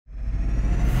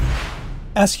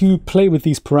as you play with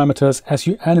these parameters, as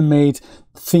you animate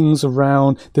things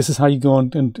around, this is how you go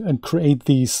and create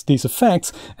these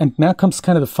effects. And now comes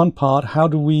kind of the fun part. How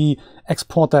do we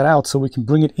export that out so we can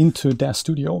bring it into Daz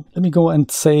Studio? Let me go and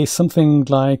say something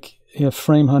like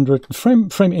frame 100,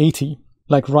 frame 80,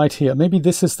 like right here. Maybe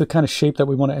this is the kind of shape that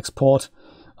we want to export.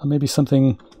 Or maybe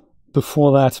something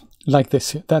before that, like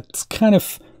this here. That's kind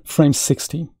of frame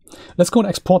 60. Let's go and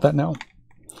export that now.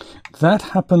 That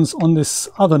happens on this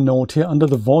other node here under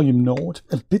the volume node.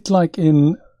 A bit like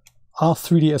in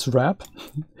R3DS Wrap,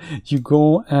 you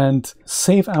go and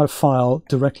save out a file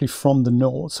directly from the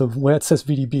node. So where it says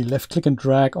VDB, left click and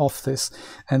drag off this,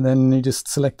 and then you just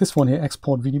select this one here,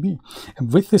 export VDB.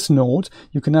 And with this node,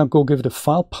 you can now go give it a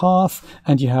file path,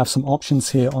 and you have some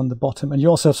options here on the bottom, and you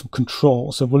also have some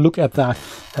control. So we'll look at that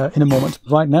in a moment.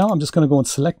 Right now, I'm just going to go and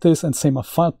select this and say my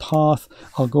file path.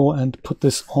 I'll go and put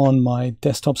this on my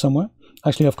desktop somewhere.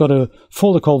 Actually, I've got a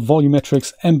folder called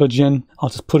Volumetrics EmberGen. I'll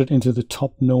just put it into the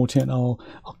top node here, and I'll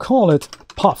call it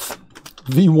puff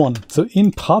v1. So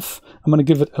in puff, I'm going to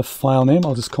give it a file name.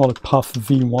 I'll just call it puff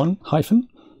v1 hyphen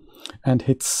and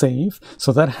hit save.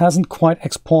 So that hasn't quite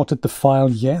exported the file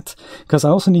yet, because I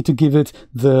also need to give it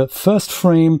the first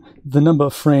frame, the number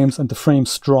of frames, and the frame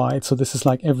stride. So this is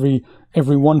like every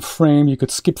one frame. You could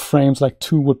skip frames, like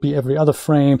 2 would be every other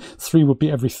frame, 3 would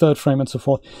be every third frame, and so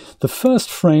forth. The first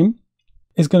frame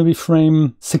is going to be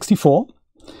frame 64,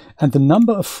 and the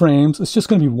number of frames is just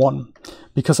going to be 1,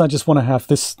 because I just want to have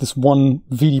this one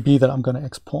VDB that I'm going to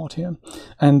export here.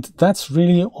 And that's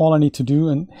really all I need to do,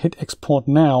 and hit export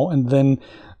now, and then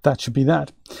that should be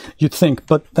that, you'd think,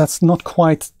 but that's not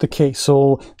quite the case.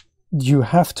 So you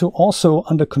have to also,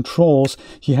 under controls,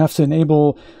 you have to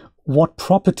enable what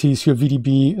properties your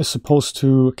VDB is supposed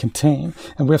to contain.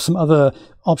 And we have some other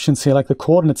options here, like the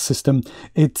coordinate system.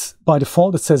 It's by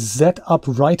default, it says Z up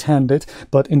right-handed,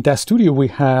 but in Daz Studio we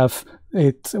have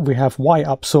Y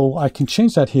up. So I can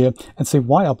change that here and say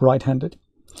Y up right-handed.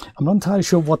 I'm not entirely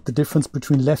sure what the difference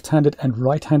between left-handed and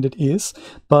right-handed is,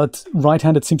 but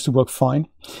right-handed seems to work fine.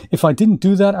 If I didn't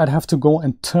do that, I'd have to go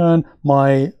and turn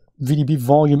my VDB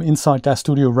volume inside Daz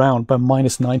Studio around by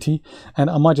 -90, and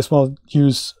I might as well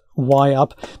use Y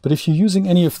up. But if you're using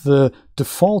any of the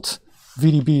default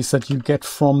VDBs that you get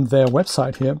from their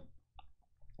website here,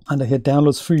 under here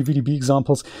downloads free VDB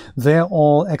examples, they're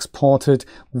all exported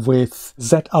with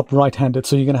Z up right-handed.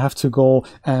 So you're going to have to go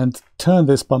and turn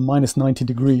this by -90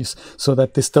 degrees so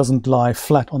that this doesn't lie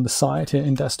flat on the side here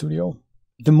in Daz Studio.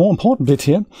 The more important bit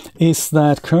here is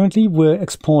that currently we're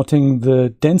exporting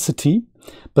the density,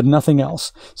 but nothing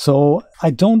else. So I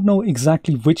don't know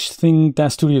exactly which thing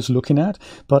Daz Studio is looking at,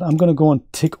 but I'm going to go and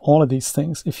tick all of these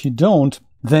things. If you don't,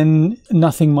 then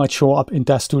nothing might show up in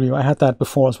Daz Studio. I had that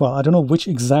before as well. I don't know which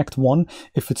exact one,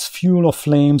 if it's fuel or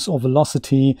flames or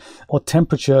velocity or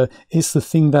temperature is the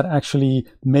thing that actually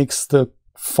makes the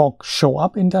fog show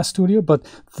up in Daz Studio, but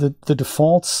the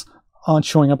defaults aren't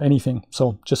showing up anything.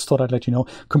 So just thought I'd let you know.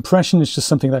 Compression is just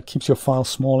something that keeps your file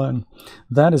smaller, and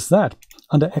that is that.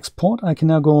 Under export, I can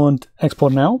now go and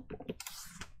export now.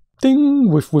 Ding,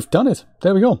 we've done it.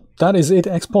 There we go. That is it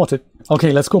exported.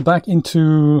 Okay, let's go back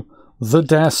into the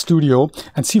Daz Studio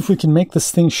and see if we can make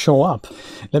this thing show up.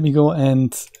 Let me go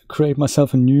and create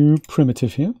myself a new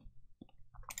primitive here.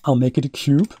 I'll make it a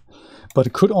cube, but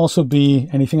it could also be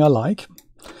anything I like.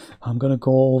 I'm going to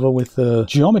go over with the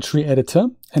geometry editor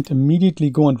and immediately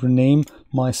go and rename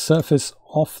my surface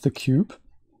of the cube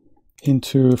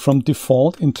from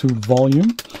default into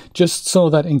volume, just so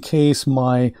that in case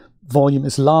my volume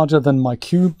is larger than my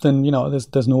cube, then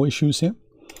there's no issues here.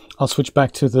 I'll switch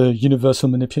back to the universal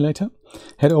manipulator,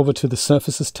 head over to the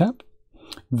surfaces tab.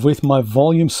 With my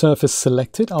volume surface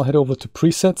selected, I'll head over to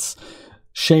presets,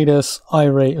 shaders, eye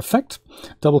effect,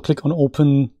 double click on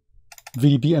open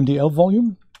VDB MDL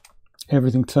volume.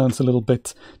 Everything turns a little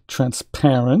bit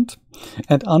transparent,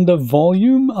 and under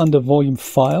volume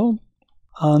file,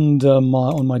 on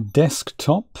my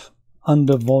desktop,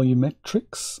 under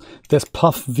volumetrics, there's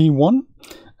puff v1,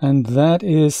 and that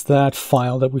is that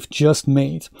file that we've just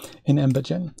made in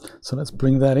EmberGen. So let's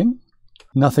bring that in.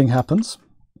 Nothing happens.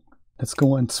 Let's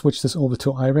go and switch this over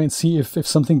to Iray and see if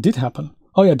something did happen.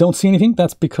 Oh yeah, don't see anything.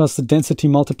 That's because the density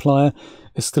multiplier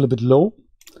is still a bit low.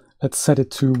 Let's set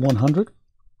it to 100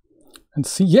 and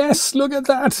see. Yes, look at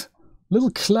that.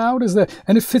 Little cloud is there,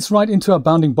 and it fits right into our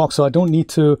bounding box, so I don't need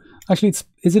to. Actually,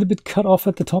 is it a bit cut off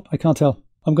at the top? I can't tell.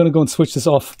 I'm going to go and switch this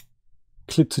off.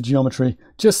 Clip to geometry,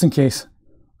 just in case.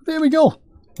 There we go.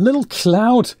 Little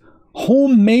cloud,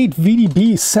 homemade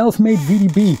VDB, self-made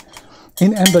VDB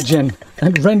in EmberGen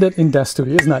and rendered in Daz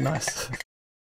Studio. Isn't that nice?